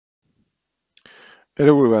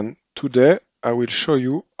Hello everyone, today I will show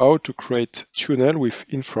you how to create tunnel with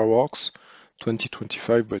InfraWorks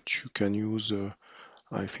 2025, but you can use,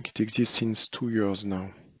 I think it exists since 2 years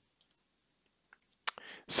now.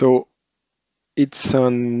 So it's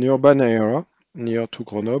an urban area near to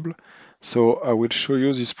Grenoble, so I will show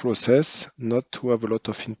you this process, not to have a lot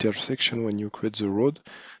of intersection when you create the road.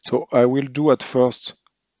 So I will do at first,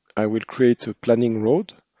 I will create a planning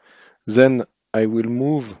road, then I will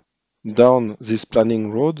move down this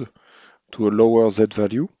planning road to a lower Z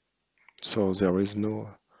value, so there is no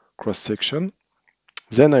cross section.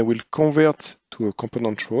 Then I will convert to a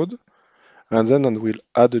component road, and then I will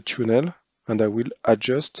add a tunnel, and I will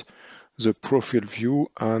adjust the profile view,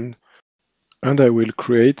 and I will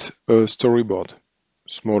create a storyboard.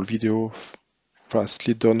 Small video,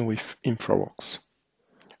 fastly done with InfraWorks.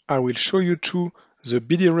 I will show you too the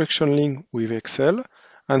bidirection link with Excel,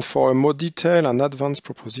 and for a more detailed and advanced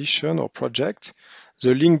proposition or project,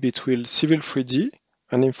 the link between Civil 3D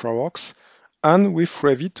and InfraWorks, and with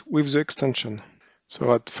Revit with the extension.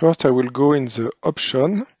 So at first I will go in the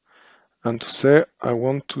option and to say I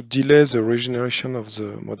want to delay the regeneration of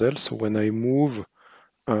the model. So when I move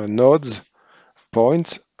nodes,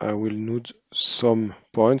 points, I will node some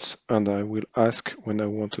points and I will ask when I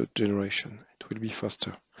want a generation. It will be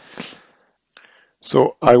faster.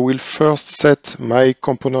 So I will first set my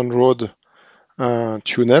component road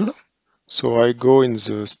tunnel. So I go in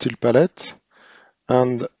the style palette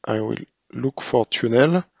and I will look for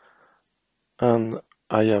tunnel, and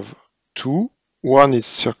I have two. One is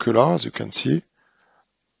circular, as you can see,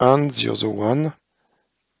 and the other one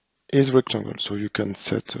is rectangle. So you can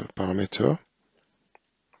set a parameter.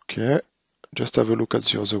 Okay, just have a look at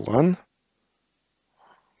the other one.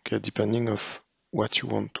 Okay, depending of what you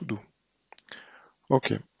want to do.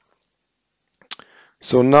 Okay,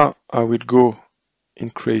 so now I will go in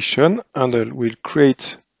creation and I will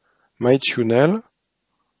create my tunnel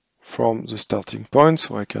from the starting point.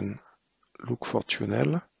 So I can look for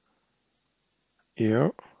tunnel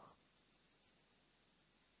here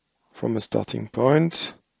from a starting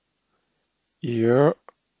point here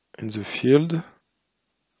in the field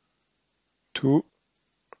to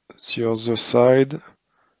the other side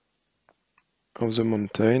of the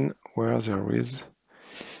mountain where there is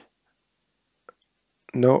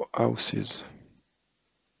no houses.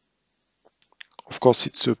 Of course,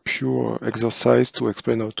 it's a pure exercise to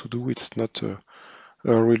explain how to do. It's not a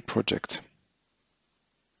real project.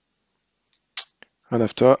 And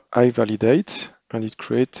after I validate, and it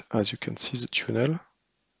creates, as you can see, the tunnel.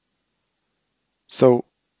 So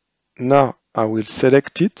now I will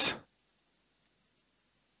select it.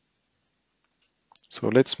 So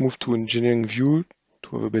let's move to engineering view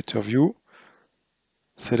to have a better view.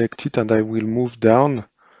 Select it and I will move down,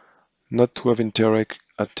 not to have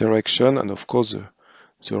interaction, and of course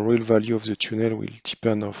the real value of the tunnel will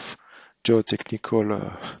depend of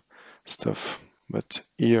geotechnical stuff. But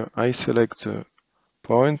here I select the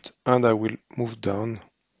point and I will move down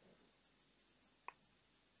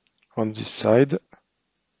on this side,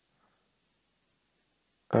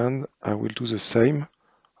 and I will do the same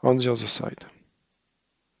on the other side.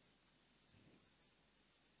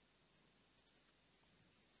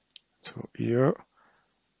 So here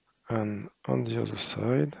and on the other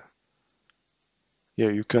side. Yeah,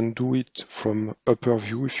 you can do it from upper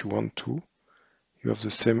view if you want to. You have the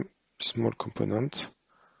same small component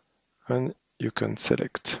and you can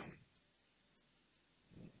select.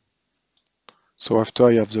 So after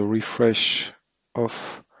I have the refresh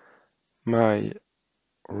of my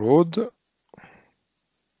road,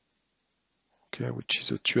 okay, which is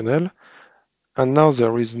a tunnel, and now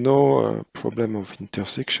there is no problem of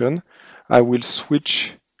intersection, I will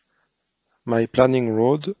switch my planning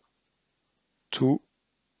road to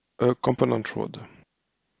a component road.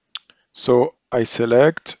 So I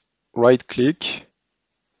select, right click,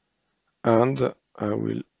 and I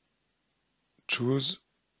will choose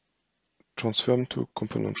transform to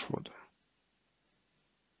component road.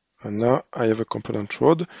 And now I have a component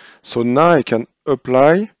road. So now I can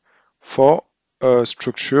apply for a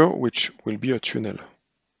structure which will be a tunnel.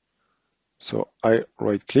 So I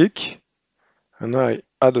right click and I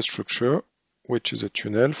add a structure which is a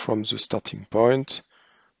tunnel from the starting point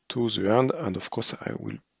to the end, and of course I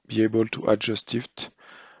will be able to adjust it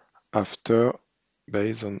after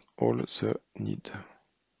based on all the need.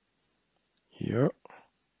 Here.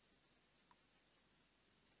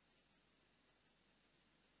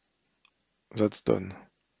 That's done.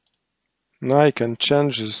 Now I can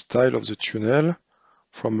change the style of the tunnel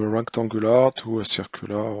from a rectangular to a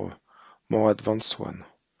circular or more advanced one.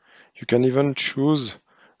 You can even choose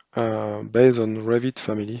based on Revit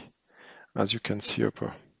family. as you can see up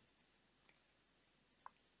here.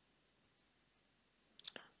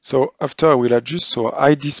 So after I will adjust, so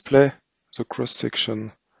I display the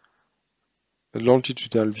cross-section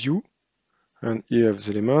longitudinal view, and here I have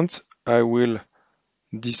the element. I will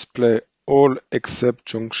display all except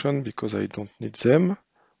junction because I don't need them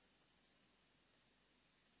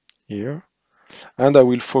here, and I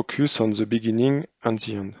will focus on the beginning and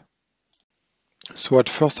the end. So at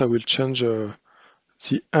first I will change the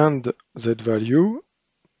end Z value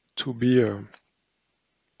to be on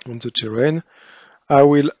the terrain. I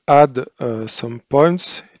will add some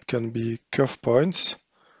points. It can be curve points,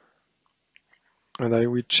 and I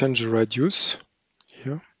will change the radius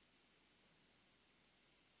here.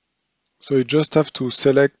 So you just have to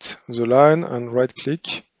select the line and right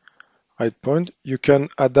click, right point. You can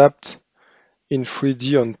adapt in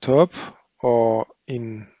 3D on top or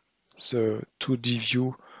in the 2D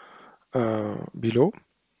view below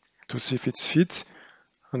to see if it's fit.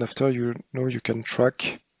 And after, you know, you can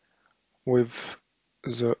track with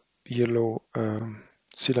the yellow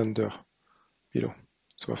cylinder below.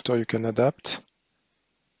 So after you can adapt.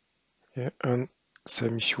 Yeah, and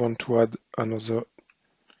same if you want to add another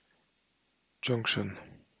junction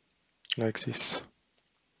like this.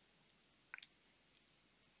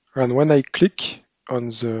 And when I click on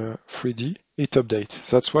the 3D, it updates.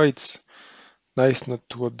 That's why it's nice not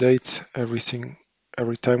to update everything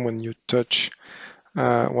every time when you touch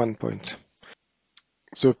one point.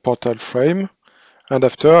 The portal frame, and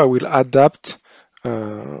after I will adapt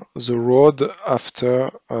the road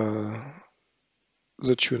after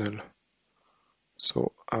the tunnel.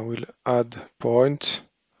 So I will add point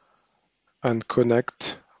and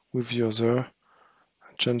connect with the other,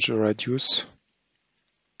 change the radius.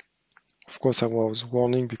 Of course, I was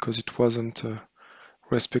warning because it wasn't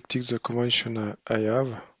respecting the convention I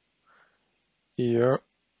have here,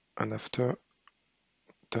 and after,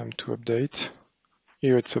 time to update.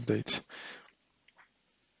 Here it's update.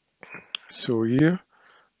 So here,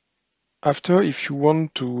 after, if you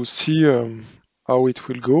want to see how it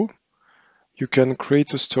will go, you can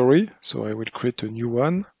create a story. So I will create a new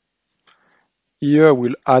one. Here I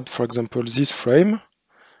will add, for example, this frame.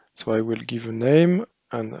 So I will give a name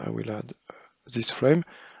and I will add this frame.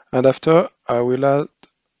 And after I will add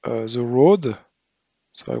the road.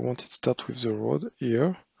 So I want it to start with the road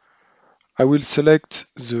here. I will select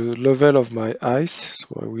the level of my ice.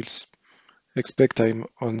 So I will expect I'm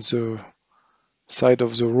on the side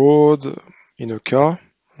of the road in a car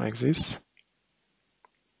like this.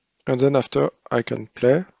 And then after I can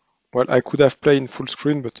play. Well, I could have played in full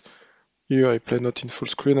screen, but here I play not in full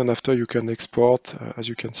screen, and after you can export, as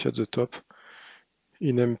you can see at the top,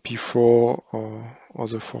 in MP4 or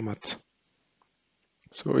other format.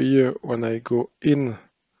 So here, when I go in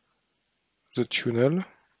the tunnel,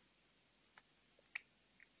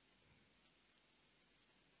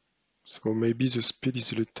 so maybe the speed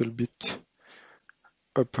is a little bit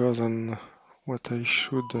upper than what I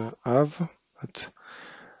should have.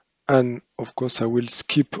 And of course, I will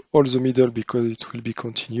skip all the middle because it will be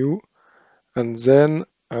continue. And then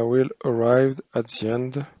I will arrive at the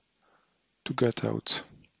end to get out.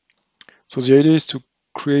 So the idea is to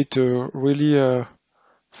create a really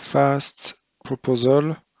fast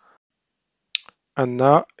proposal. And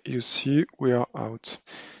now you see we are out.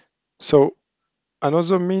 So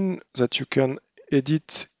another mean that you can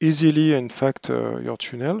edit easily, in fact, your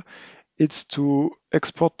tunnel, it's to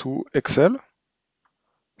export to Excel.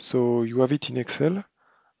 So you have it in Excel.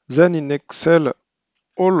 Then in Excel,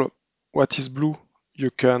 all what is blue you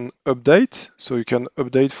can update. So you can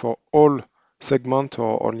update for all segment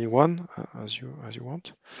or only one, as you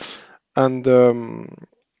want. And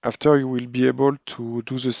after you will be able to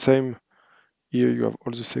do the same. Here you have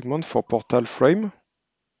all the segments for portal frame.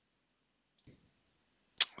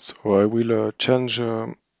 So I will change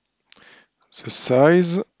the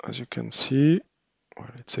size, as you can see. Well,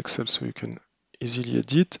 it's Excel, so you can easily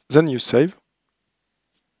edit. Then you save.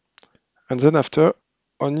 And then after,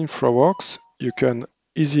 on InfraWorks, you can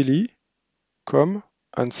easily come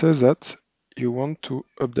and say that you want to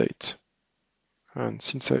update. And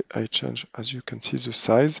since I change, as you can see, the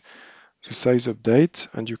size update,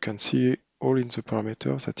 and you can see all in the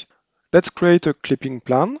parameters. Let's create a clipping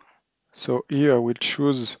plan. So here I will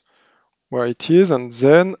choose where it is, and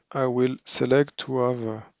then I will select to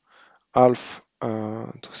have half,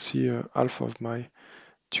 to see half of my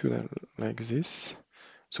tunnel like this.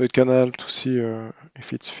 So it can help to see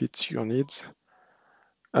if it fits your needs.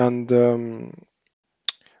 And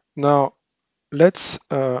now let's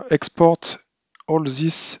export all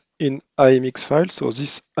this in AMX file. So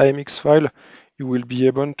this AMX file, you will be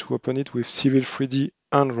able to open it with Civil 3D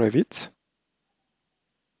and Revit.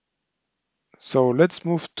 So let's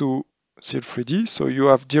move to Civil 3D. So you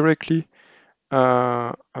have directly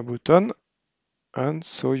a button, and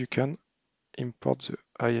so you can import the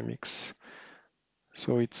IMX.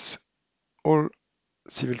 So it's all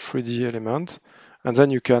Civil 3D element, and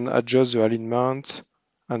then you can adjust the alignment,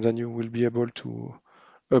 and then you will be able to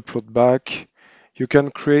upload back. You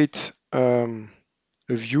can create a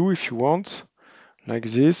view if you want, like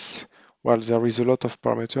this. While there is a lot of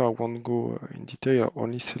parameters, I won't go in detail. I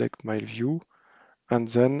only select my view, and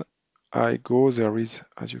then I go. There is,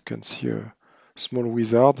 as you can see, a small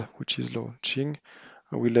wizard which is launching.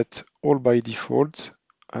 I will let all by default,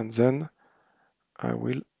 and then I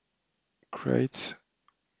will create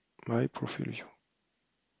my profile view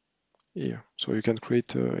here. So you can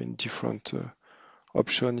create in different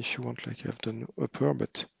option if you want, like I've done upper,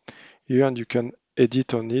 but here, and you can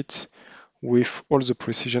edit on it with all the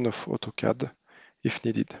precision of AutoCAD if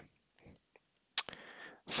needed.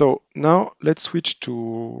 So now let's switch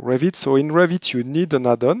to Revit. So in Revit, you need an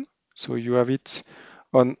add-on. So you have it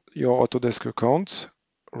on your Autodesk account,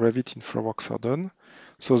 Revit InfraWorks add-on.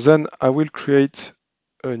 So then I will create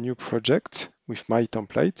a new project with my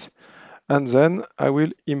template, and then I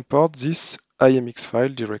will import this IMX file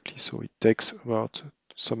directly. So it takes about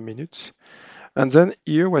some minutes. And then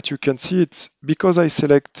here, what you can see, it's because I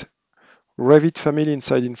select Revit family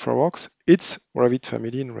inside InfraWorks, it's Revit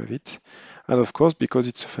family in Revit. And of course, because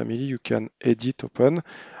it's a family, you can edit, open.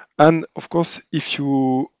 And of course, if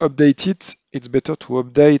you update it, it's better to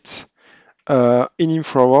update in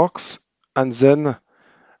InfraWorks and then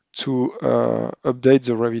to update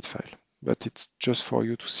the Revit file. But it's just for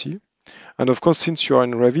you to see. And of course, since you are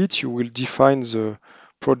in Revit, you will define the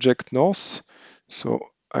project north. So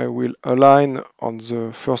I will align on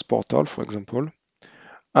the first portal, for example.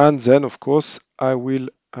 And then, of course, I will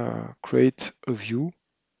create a view.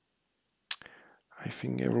 I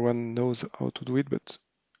think everyone knows how to do it, but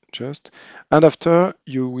just. And after,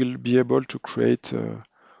 you will be able to create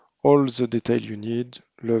all the detail you need,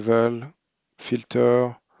 level,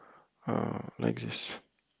 filter, like this.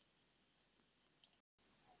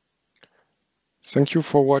 Thank you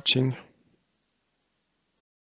for watching.